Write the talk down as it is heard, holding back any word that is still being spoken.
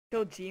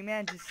Kill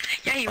G-Man,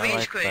 just... Yeah, he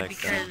rage quit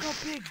because... Look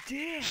how big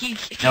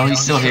dick! No, he's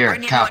still here.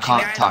 Start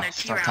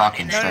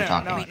talking. No,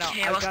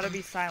 I gotta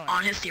be silent.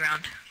 On his T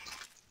round.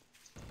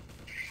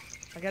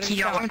 I gotta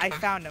be silent. I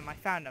found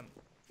him.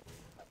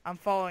 I'm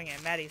following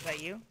him. Maddie, is that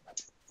you?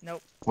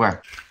 Nope.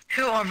 Where?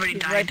 Who already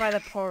died? He's right by the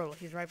portal.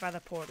 He's right by the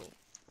portal.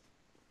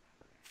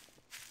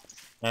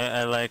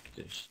 I like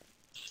this.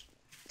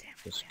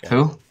 Damn. Guy.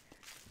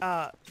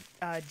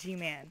 Who?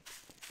 G-Man.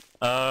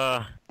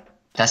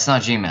 That's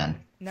not G-Man.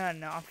 No,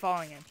 I'm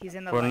following him. He's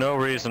in the For light. no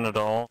reason at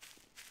all.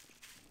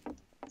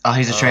 Oh,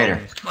 he's a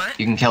traitor. What?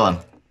 You can kill him.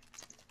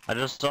 I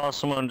just saw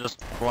someone just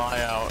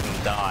fly out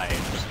and die.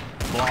 Just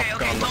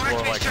flopped on the floor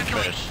like a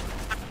fish.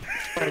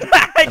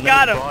 I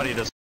got him! Body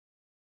just...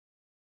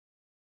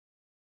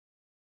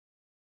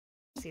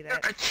 See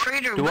that? A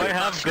traitor Do I would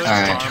have good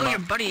Alright. kill your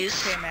karma?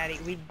 buddies. Okay,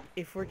 Maddie,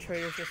 if we're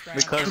traitors just right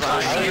Because now.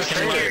 I You're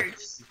can like...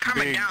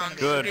 karma be down.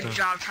 good. Good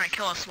job trying to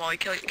kill us while we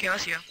kill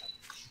us you.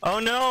 Oh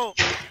no!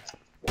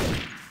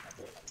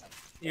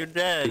 You're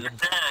dead.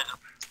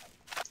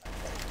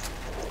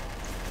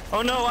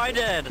 Oh no, I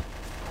dead!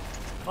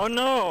 Oh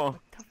no!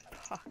 What the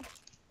fuck?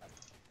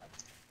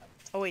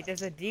 Oh wait,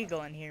 there's a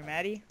deagle in here,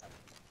 Maddie.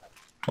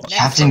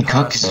 Captain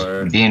Cook's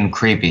being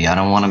creepy. I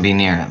don't want to be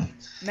near him.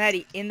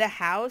 Maddie, in the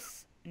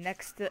house,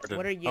 next to...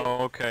 What are you?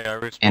 Oh, okay, I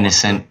responded.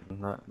 Innocent.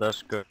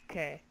 That's good.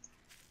 Okay.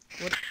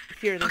 What?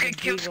 Here, there's Okay, a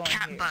kill deagle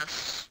cat in here.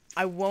 bus.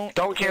 I won't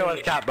Don't kill you.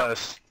 us, cat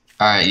bus.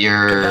 Alright,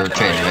 you're a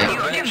traitor,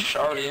 right?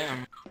 Already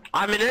am.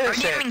 I'm an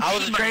innocent. I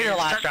was a traitor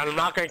last round. I'm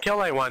not gonna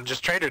kill anyone.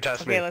 Just traitor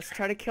test me. Okay, let's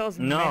try to kill as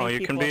many No,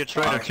 you can be a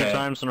traitor people as 2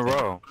 times in a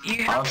row.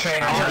 I'll trade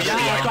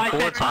yeah, Four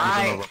that's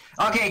times in a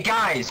row. Okay,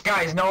 guys,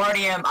 no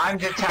RDM. I'm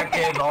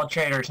detective. I'll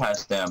traitor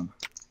test him.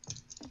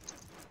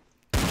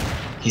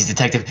 He's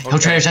detective. He'll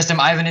traitor test him.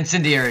 I have an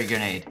incendiary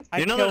grenade.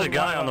 You know there's a killed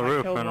guy one on the of them. I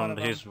roof killed one of and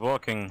them. he's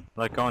walking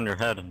like on your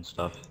head and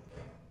stuff.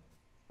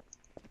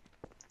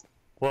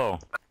 Whoa.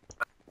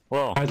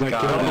 Whoa. I'd like to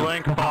Filled kill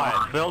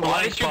Wankpot. Filled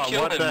Why did you Wankpot,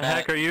 kill what him, the Matt?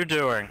 heck are you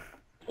doing?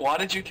 Why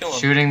did you kill him?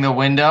 Shooting the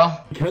window.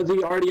 Because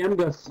he already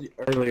M'd us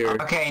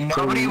earlier. Okay,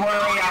 nobody worry.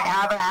 I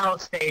have a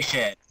health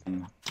station.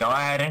 Go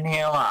ahead and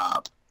heal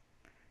up.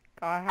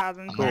 Go ahead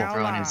and I'm gonna kill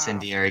throw an them.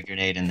 incendiary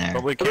grenade in there.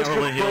 But we can't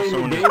really heal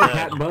someone who's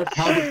Cat dead. bus,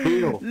 how'd it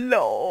feel?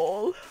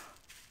 LOL.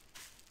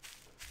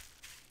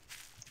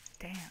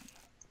 Damn.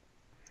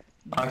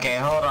 Okay,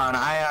 hold on.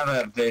 I have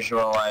a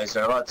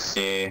visualizer. Let's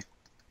see.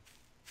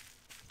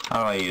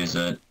 How do I use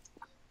it?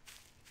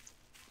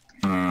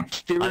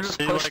 You were I just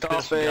see pushed like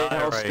off this a guy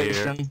health right here.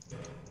 station.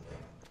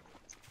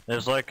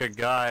 There's like a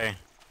guy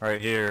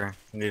right here,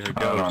 and he's a I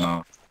don't ghost.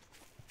 know.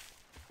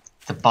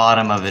 The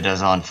bottom of it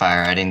is on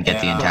fire. I didn't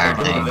get the entire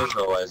The thing.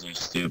 visualizer's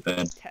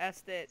stupid.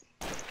 Test it.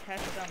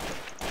 Test them.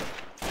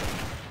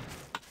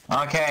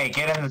 Okay,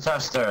 get in the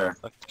tester.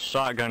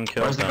 Shotgun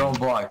killed Where's the him. gold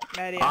block?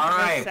 Maddie, I'm gonna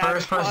Alright,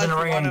 first person to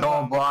sabotage ring one in of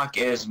gold them. block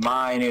is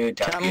my new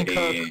Captain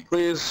deputy. Cook,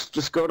 please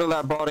just go to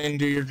that body and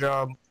do your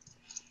job.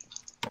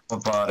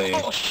 Body.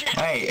 Oh shit!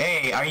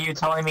 Hey, are you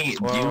telling me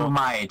Whoa. do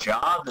my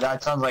job?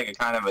 That sounds like a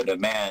kind of a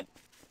demand.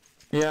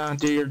 Yeah,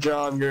 do your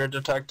job. You're a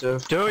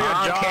detective. Do your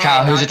job!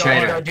 Kyle, who's a not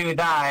traitor? gonna do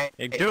that.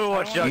 You do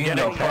what you're You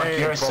getting go fuck paid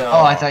yourself.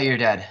 Oh, I thought you were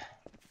dead.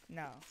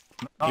 No.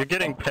 You're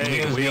getting paid,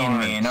 He was we being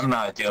aren't. mean. I'm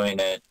not doing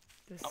it.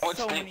 There's I would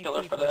so snake many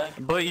killer people. for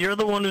that. But you're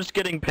the one who's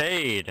getting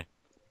paid.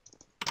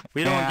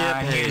 We don't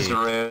Yeah, get he's paid.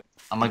 rude.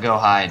 I'm gonna go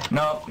hide.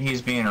 Nope,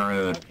 he's being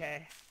rude.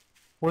 Okay.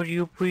 Would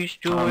you please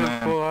do Oh, it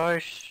man. for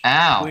us?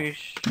 Ow. Please.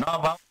 No,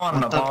 but I want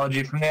an What the-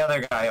 apology from the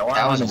other guy. Or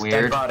That on was his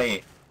weird. Dead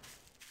body.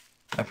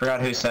 I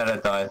forgot who said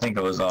it though. I think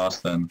it was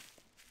Austin.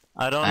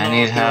 I don't I know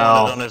need if you want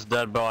help. it on his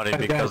dead body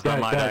Guys, because that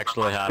guys, might guys,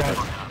 actually happen.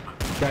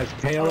 Guys,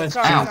 Oh, KLS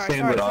sorry, Ow. sorry,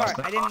 stand with sorry, Austin.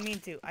 sorry. I didn't mean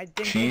to. I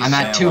didn't. Cheese I'm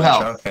at 2 sandwich,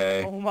 health.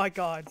 Okay. Oh my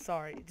god,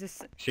 sorry.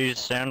 Just Cheese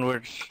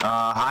sandwich.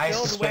 High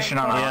Filled suspicion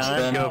on Wankpot. Yeah,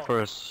 Austin. I'd go Austin.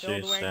 for a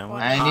Filled cheese Wankpot.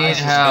 sandwich. I High need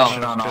suspicion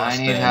help. on I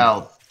need Austin.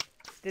 help.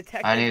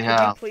 detective, I need could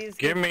help. you please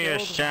Give me a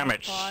Filled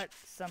sandwich. Wankpot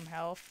some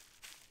health?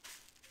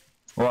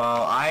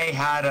 Well, I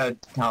had a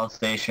health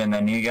station,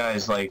 and you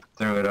guys like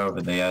threw it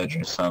over the edge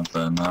or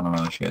something. I don't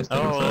know what you guys did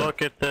Oh, with it.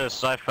 look at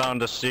this. I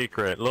found a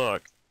secret.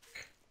 Look.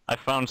 I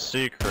found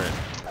secret.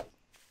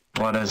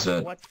 What is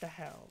it? What the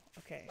hell?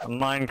 Okay. A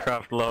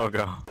Minecraft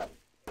logo.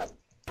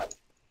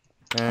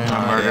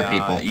 Murder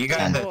people. You guys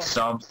Ten. did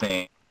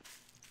something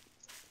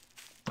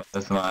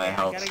with my Okay, I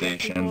health gotta get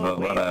station, people but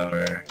away from whatever.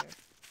 here.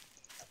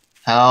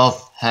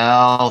 Health.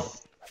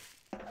 Health.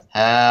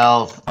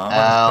 Health. Oh,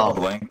 Health.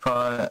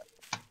 Wankpot.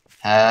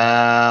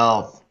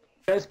 Health.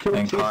 You guys killed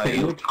Chief Wankpot, you.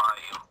 Sandwich?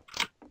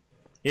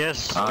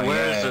 Yes, Oh,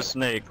 where is yeah. the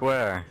snake?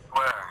 Where?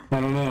 I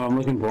don't know. I'm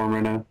looking for him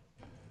right now.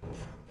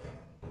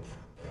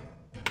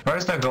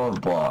 Where's the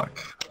gold block?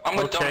 I'm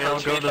with Okay,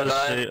 I'll go to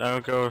the sea.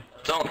 I'll go.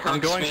 Don't hurt I'm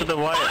going me. to the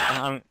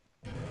white.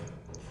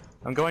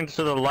 I'm going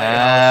to the Help.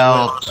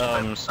 lighthouse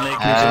with snake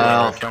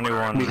Help. killer. If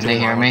anyone Can they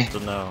hear me? wants to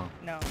know.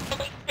 No.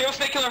 Kill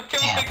snake killer! Kill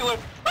Damn. snake killer!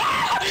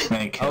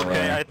 Snake killer.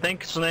 Okay, I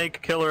think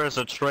Snake Killer is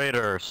a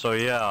traitor, so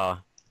yeah.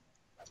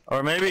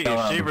 Or maybe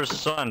Sheever's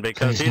son,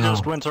 because he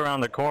just went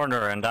around the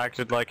corner and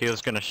acted like he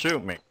was gonna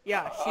shoot me.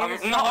 Yeah,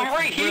 Sheever's son I'm looks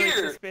right really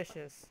here.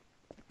 Suspicious.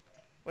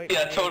 Wait,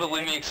 Yeah,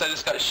 totally me, because I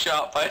just got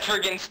shot by a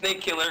friggin'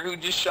 snake killer who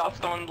just shot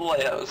someone in the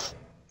lighthouse.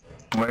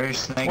 Where's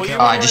Snake? Well,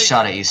 Oh, I just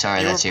shot at you.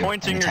 Sorry, that's you. You were In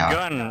pointing the your tower.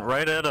 gun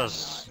right at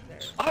us.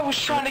 I was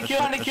trying to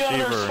get under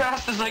there as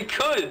fast as I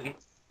could.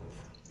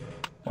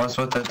 What's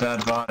with the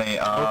dead body?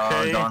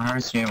 Okay. Don't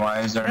hurt me.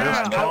 Why is there No,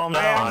 no no, calm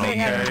I down, actually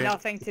had okay?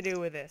 nothing to do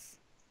with this.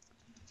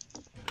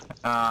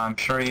 I'm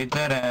sure you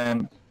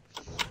didn't.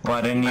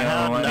 Why didn't you?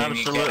 Why didn't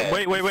you get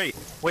it?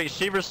 Wait,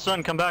 Sheever's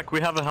son, come back.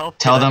 We have a health.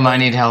 Tell kit. them I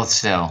need health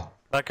still.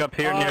 Back up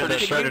here near the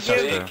Did shredder you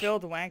tester. give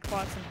Filled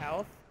Wankpot some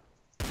health?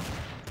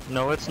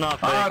 No, it's not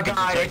fake. Oh The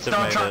guys, detective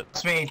don't made it.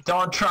 trust me.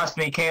 Don't trust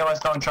me. KOS,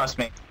 don't trust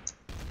me.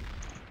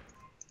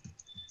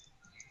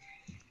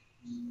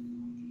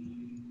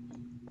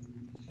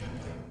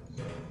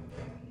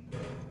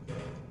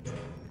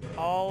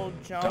 All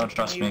jump Don't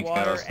trust in the me,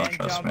 water Chaos, don't and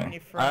trust jump me. in the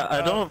front I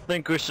of- don't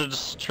think we should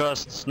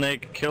trust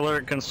Snake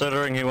Killer,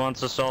 considering he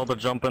wants us all to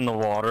jump in the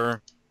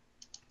water.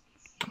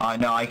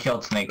 No, I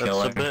killed Snake That's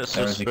Killer. a bit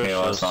There's a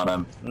KOS suspicious. on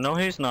him. No,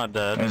 he's not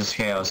dead. There's a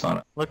KOS on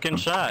him. Look in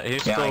chat.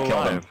 He's Yeah, still I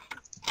killed him. alive.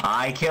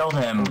 I killed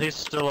him. He's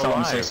still Tell him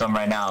to say alive. something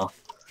right now.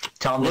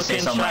 Tell him to Look say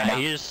in something right chat. now.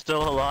 He's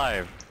still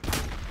alive.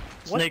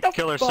 What Snake the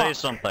Killer, fuck? say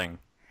something.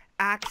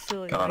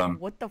 Actually, Got like, him.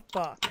 what the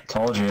fuck?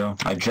 Told you.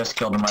 I just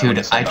killed him right when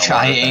Dude, said I that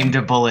water thing. aimed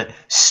a bullet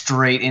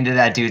straight into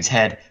that dude's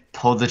head,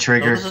 pulled the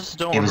trigger, Those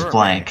don't it was hurt me.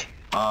 blank.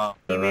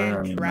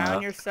 Either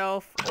drown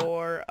yourself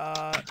or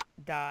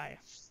die.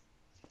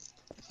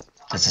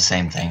 That's the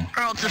same thing.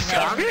 Girl, just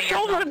Yeah. me.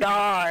 Children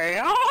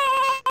die!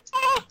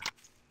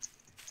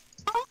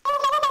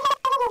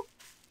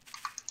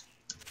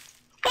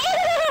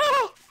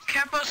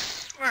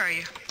 Capos, where are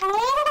you?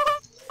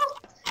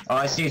 Oh,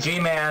 I see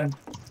G-Man.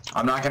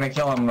 I'm not gonna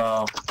kill him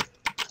though.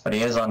 But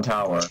he is on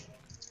tower.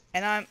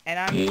 And I'm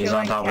He's killing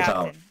on top of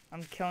tower. Captain.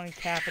 I'm killing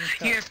Captain.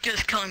 You're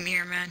just killing me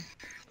here, man.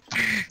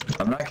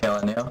 I'm not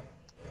killing you.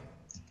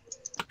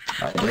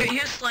 I Okay, did.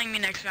 you're slaying me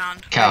next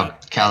round. Cal,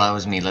 that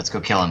was me. Let's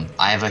go kill him.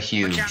 I have a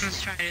huge.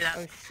 Jamin's trying to do that.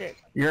 Oh shit.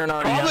 You're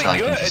not Probably Yeah.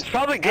 good. It's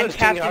probably And good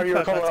seeing how Captain you're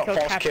Cook. calling Let's out kill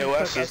false Captain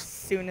Cook as KOSs.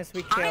 soon as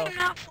we kill. I'm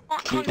not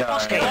calling You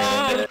false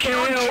died.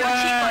 killing two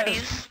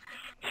T-buddies.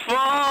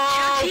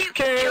 False Killing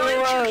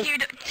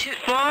two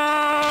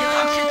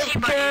T-buddies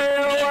means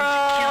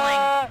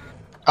killing.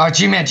 Oh,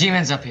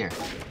 G-Man's up here.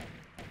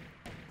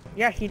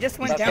 Yeah, he just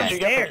went That's what you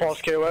get for downstairs.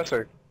 false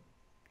KOSer.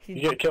 You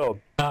He, get killed.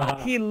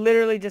 he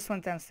literally just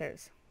went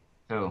downstairs.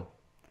 Who?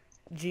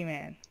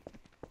 G-Man.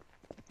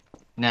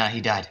 Nah, he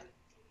died.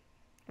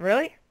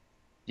 Really?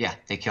 Yeah,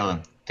 they killed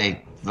him.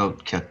 They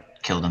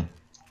killed him.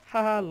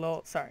 Haha,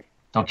 lol. Sorry.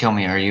 Don't kill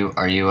me. Are you,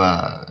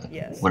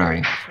 Yes. what are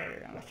you?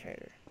 I'm a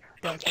traitor.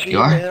 Don't kill me. You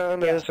are?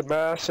 Man is a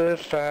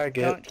massive faggot.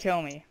 Don't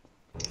kill me.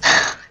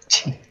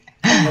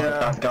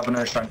 Yeah.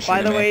 Governor's trying to shoot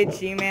By the me. way,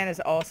 G-Man is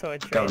also a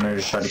traitor. Governor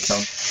just tried to kill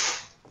him.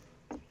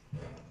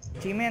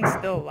 G-Man's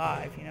still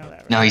alive, you know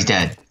that, right? No, he's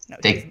dead. No,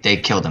 They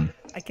killed him.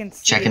 I can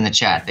see Check in it. the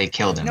chat. They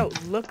killed him. No,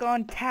 look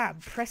on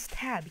tab. Press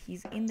tab.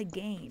 He's in the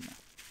game.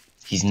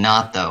 He's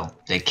not though.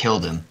 They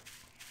killed him.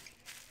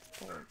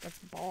 Oh, that's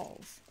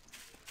balls.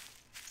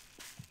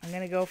 I'm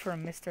gonna go for a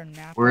Mr.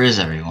 Nap. Where is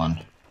everyone?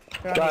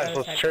 They're on the Guys, other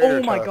let's side. traitor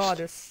Oh my test. god,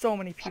 there's so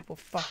many people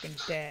fucking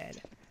dead.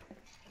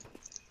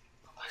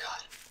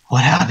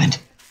 What happened?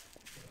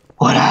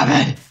 What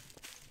happened?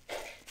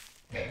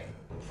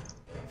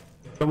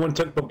 Someone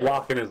took the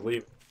block and is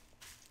leaving.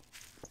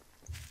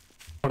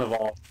 One of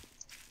all.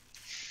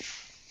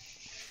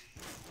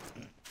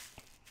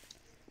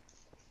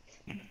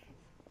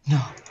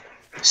 No.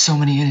 So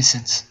many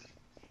innocents.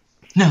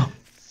 No.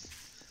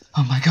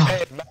 Oh my god.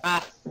 Hey,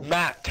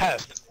 Matt,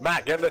 test.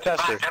 Matt, get in the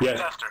tester.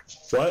 Yes.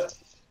 What?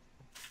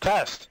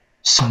 Test.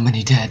 So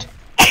many dead.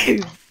 I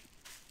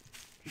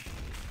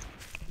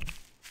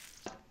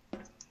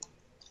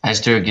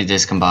just threw a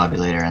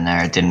discombobulator in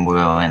there. It didn't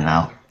go in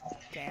though.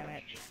 Damn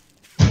it.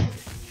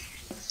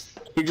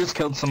 You just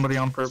killed somebody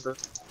on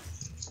purpose.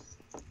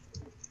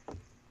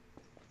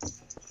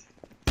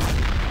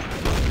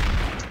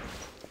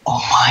 Oh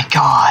my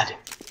god.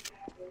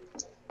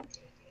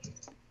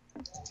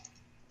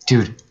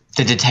 Dude,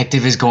 the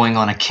detective is going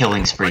on a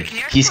killing spree.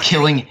 He's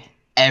killing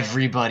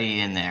everybody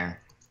in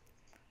there.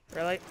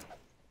 Really?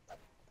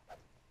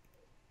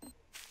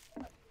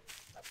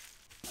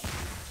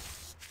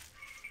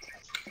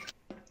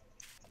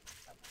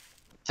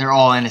 They're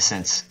all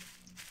innocents.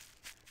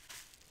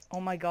 Oh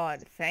my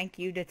god. Thank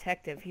you,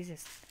 detective. He's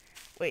just...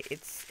 Wait,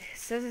 it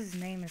says his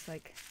name is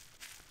like...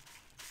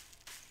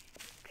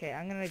 Okay,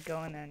 I'm gonna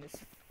go in there and just...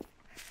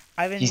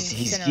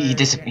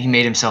 He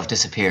made himself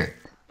disappear.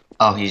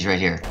 Oh, he's right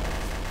here.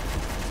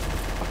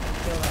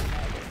 Kill that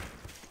maggot.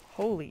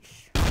 Holy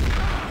sh...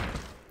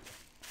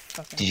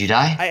 Fucking... Did you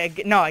die?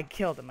 No, I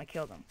killed him.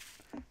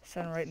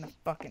 Shot him right in the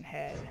fucking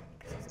head.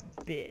 'Cause he's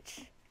a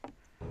bitch.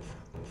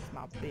 It's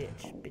my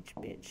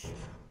bitch.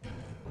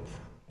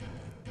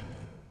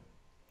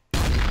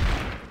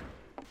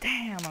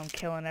 Damn, I'm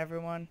killing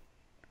everyone.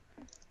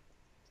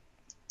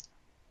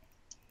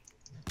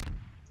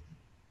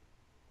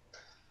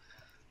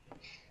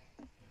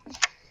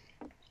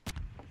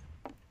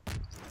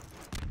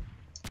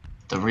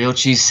 The real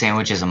cheese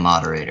sandwich is a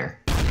moderator.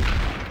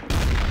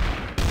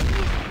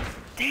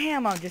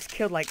 Damn, I just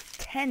killed like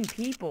 10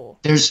 people.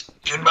 There's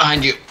dude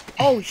behind you.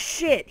 Oh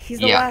shit, he's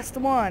the last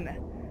one.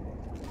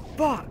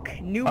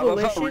 Fuck, new I love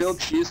how malicious. real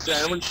cheese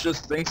sandwich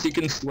just thinks he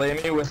can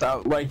slay me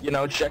without, like, you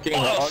know, checking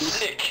logs.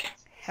 Sick.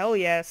 Hell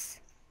yes.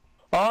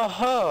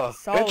 Uh-huh.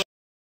 Solid.